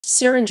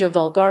Syringa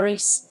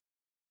vulgaris.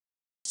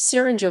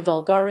 Syringa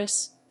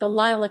vulgaris, the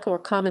lilac or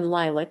common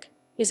lilac,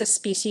 is a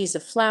species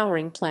of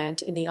flowering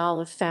plant in the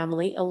olive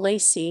family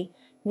Oleaceae,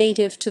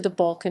 native to the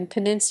Balkan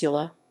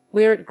Peninsula,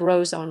 where it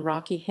grows on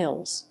rocky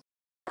hills.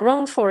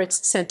 Grown for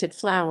its scented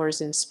flowers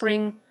in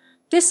spring,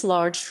 this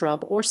large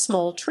shrub or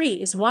small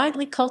tree is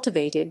widely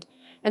cultivated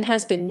and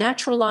has been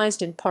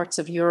naturalized in parts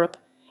of Europe,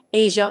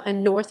 Asia,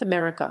 and North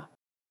America.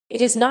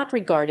 It is not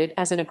regarded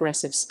as an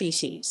aggressive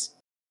species.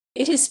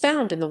 It is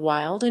found in the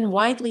wild in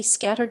widely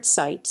scattered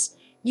sites,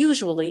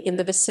 usually in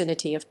the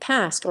vicinity of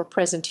past or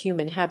present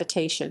human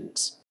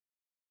habitations.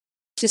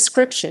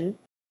 Description: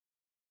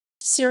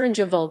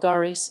 Syringa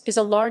vulgaris is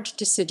a large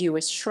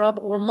deciduous shrub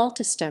or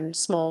multistemmed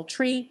small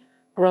tree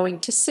growing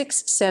to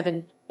 6,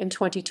 7, and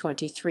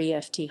 20-23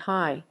 ft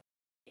high.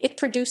 It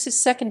produces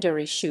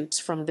secondary shoots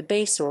from the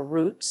base or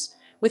roots,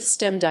 with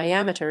stem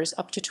diameters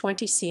up to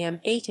 20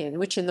 cm 8 in,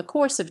 which in the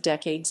course of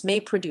decades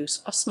may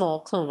produce a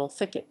small clonal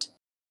thicket.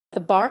 The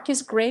bark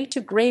is gray to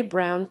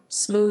gray-brown,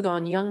 smooth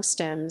on young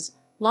stems,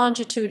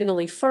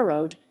 longitudinally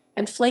furrowed,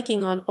 and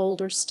flaking on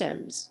older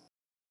stems.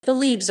 The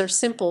leaves are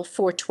simple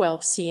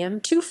 4-12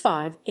 cm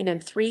 2-5 in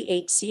and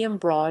 3-8 cm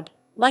broad,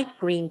 light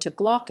green to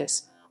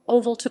glaucous,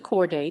 oval to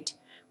cordate,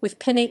 with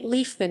pinnate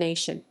leaf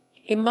venation,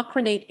 a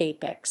mucronate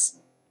apex,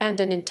 and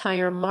an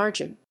entire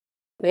margin.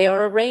 They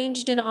are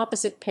arranged in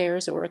opposite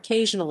pairs or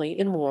occasionally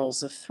in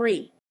whorls of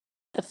 3.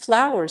 The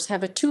flowers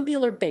have a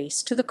tubular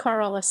base to the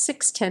corolla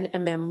 6-10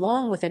 mm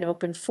long with an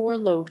open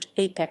 4-lobed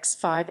apex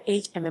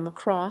 5-8 mm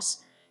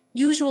across,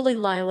 usually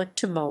lilac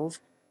to mauve,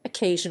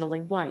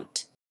 occasionally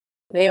white.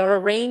 They are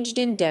arranged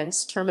in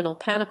dense terminal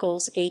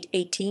panicles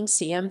 8-18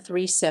 cm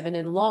 3-7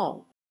 in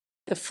long.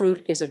 The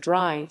fruit is a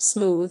dry,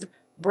 smooth,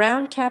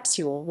 brown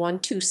capsule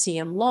 1-2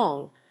 cm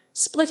long,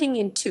 splitting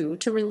in two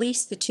to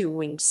release the two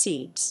winged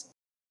seeds.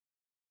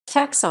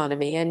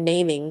 Taxonomy and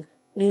naming.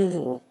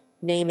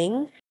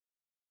 Naming.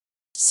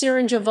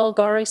 Syringa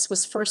vulgaris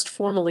was first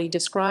formally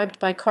described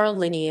by Carl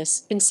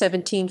Linnaeus in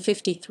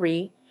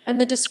 1753,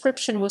 and the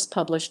description was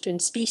published in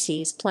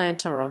Species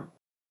Plantarum.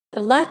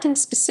 The Latin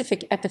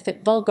specific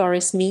epithet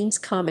vulgaris means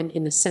common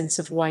in the sense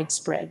of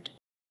widespread.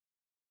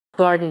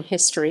 Garden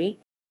history.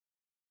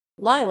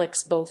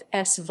 Lilacs, both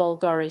S.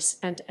 vulgaris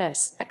and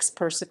S.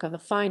 expersica, the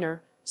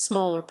finer,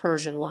 smaller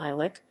Persian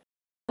lilac.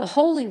 The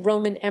Holy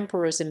Roman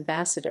Emperor's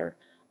ambassador,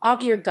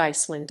 Augir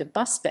Geislin de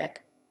Busbecq,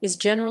 is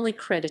generally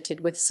credited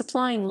with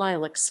supplying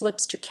lilac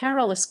slips to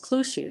Carolus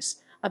Clusius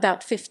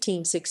about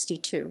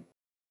 1562.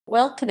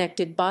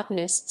 Well-connected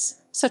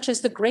botanists, such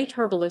as the great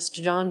herbalist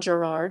Jean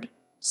Gerard,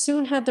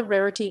 soon had the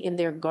rarity in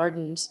their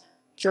gardens.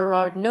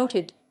 Gerard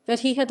noted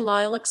that he had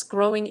lilacs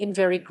growing in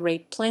very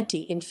great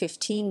plenty in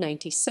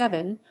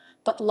 1597,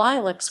 but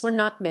lilacs were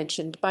not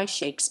mentioned by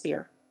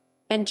Shakespeare,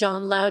 and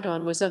John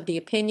Loudon was of the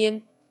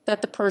opinion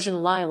that the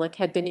Persian lilac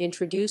had been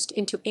introduced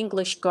into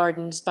English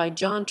gardens by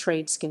John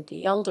Tradescant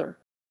the Elder.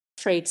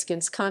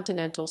 Tradescant's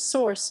continental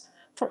source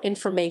for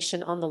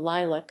information on the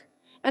lilac,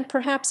 and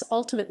perhaps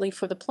ultimately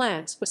for the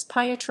plants, was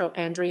Pietro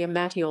Andrea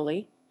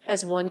Mattioli,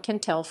 as one can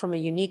tell from a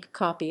unique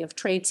copy of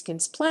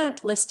Tradescant's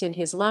plant list in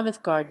his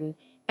Lameth garden,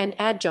 an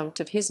adjunct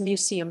of his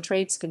Museum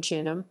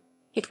Tradescantianum.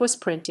 It was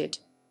printed,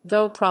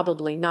 though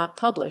probably not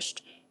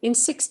published, in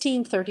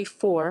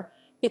 1634.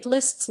 It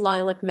lists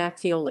lilac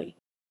Mattioli.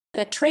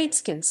 That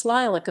Tradescant's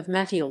lilac of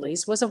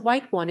Mattioli's was a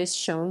white one is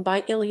shown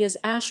by Ilias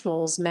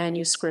Ashmole's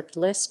manuscript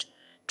list,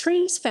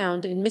 trees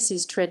found in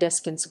Mrs.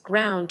 Tradescant's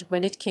ground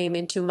when it came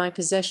into my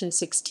possession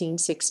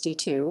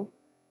 1662.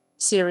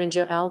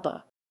 Syringa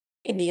alba.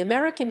 In the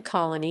American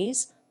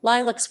colonies,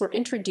 lilacs were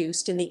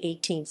introduced in the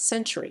 18th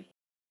century.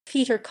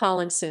 Peter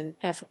Collinson,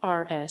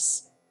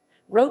 F.R.S.,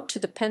 wrote to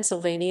the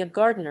Pennsylvania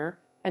gardener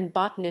and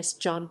botanist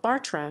John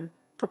Bartram,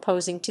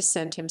 proposing to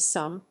send him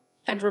some,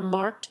 and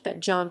remarked that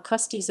John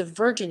Custis of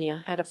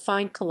Virginia had a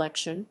fine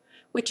collection,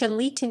 which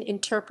Leeton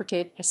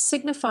interpreted as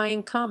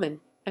signifying common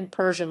and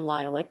Persian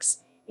lilacs,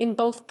 in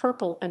both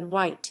purple and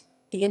white,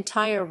 the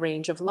entire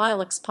range of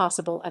lilacs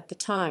possible at the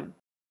time.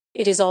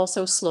 It is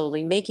also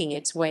slowly making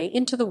its way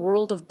into the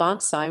world of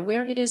bonsai,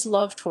 where it is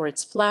loved for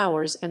its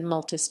flowers and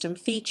multistem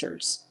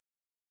features.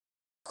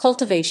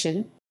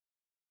 Cultivation.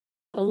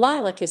 The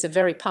lilac is a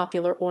very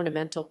popular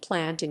ornamental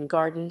plant in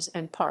gardens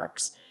and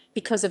parks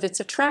because of its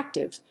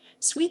attractive,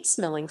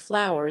 sweet-smelling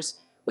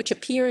flowers, which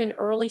appear in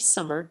early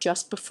summer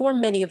just before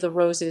many of the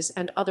roses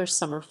and other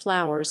summer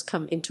flowers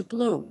come into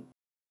bloom.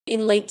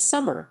 In late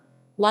summer,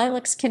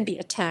 lilacs can be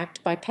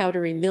attacked by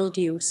powdery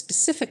mildew,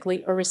 specifically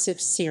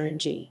Uricipes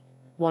syringae,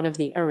 one of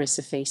the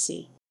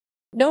Uricifaceae.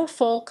 No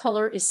fall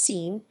color is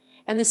seen,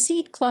 and the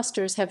seed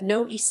clusters have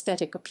no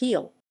aesthetic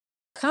appeal.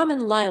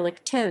 Common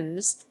lilac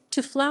tends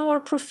to flower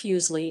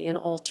profusely in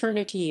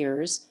alternate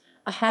years,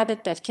 a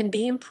habit that can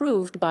be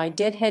improved by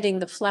deadheading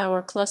the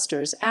flower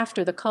clusters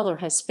after the color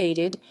has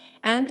faded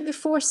and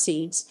before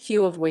seeds,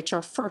 few of which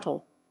are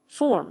fertile,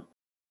 form.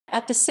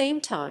 At the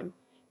same time,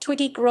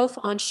 twiggy growth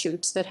on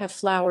shoots that have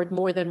flowered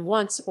more than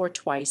once or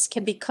twice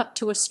can be cut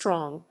to a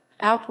strong,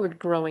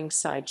 outward-growing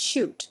side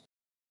shoot.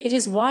 It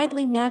is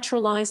widely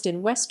naturalized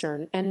in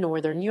Western and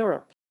Northern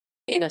Europe.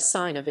 In a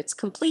sign of its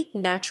complete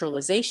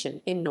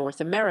naturalization in North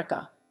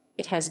America,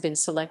 it has been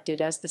selected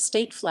as the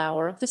state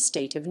flower of the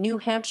state of New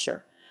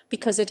Hampshire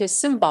because it is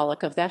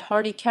symbolic of that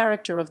hardy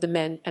character of the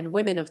men and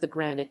women of the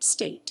Granite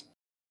State.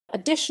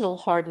 Additional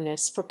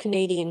hardness for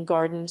Canadian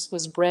gardens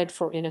was bred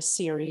for in a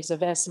series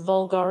of S.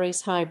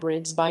 vulgaris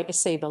hybrids by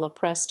Isabella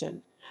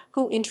Preston,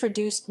 who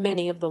introduced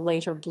many of the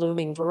later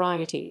blooming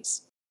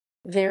varieties.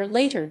 Their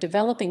later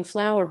developing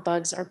flower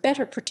buds are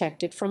better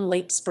protected from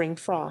late spring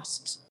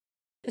frosts.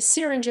 The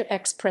Syringa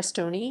X.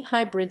 Prestoni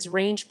hybrids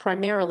range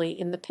primarily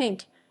in the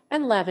pink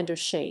and lavender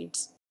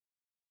shades.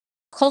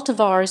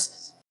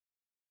 Cultivars.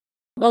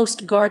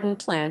 Most garden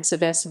plants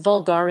of S.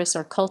 vulgaris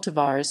are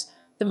cultivars,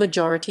 the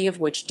majority of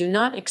which do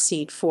not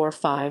exceed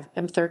 4-5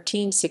 and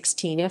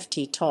 13-16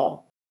 ft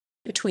tall.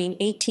 Between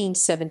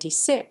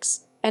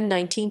 1876 and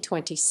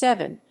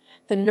 1927,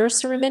 the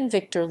nurseryman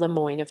Victor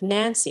Lemoyne of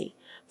Nancy,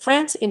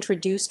 France,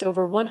 introduced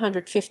over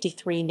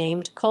 153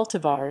 named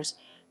cultivars,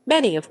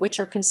 many of which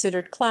are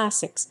considered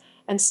classics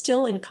and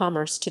still in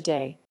commerce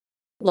today.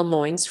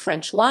 Lemoyne's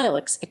French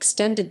lilacs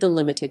extended the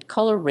limited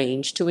color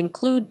range to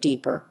include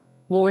deeper,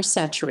 more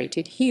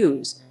saturated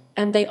hues,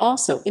 and they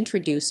also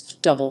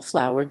introduced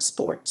double-flowered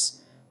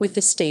sports, with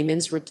the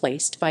stamens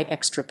replaced by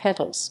extra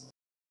petals.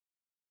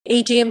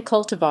 Aegeum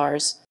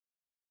cultivars.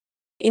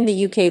 In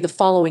the UK, the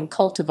following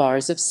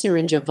cultivars of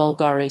Syringa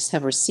vulgaris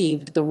have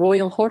received the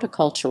Royal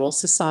Horticultural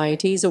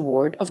Society's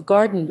Award of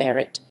Garden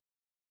Merit.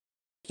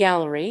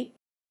 Gallery,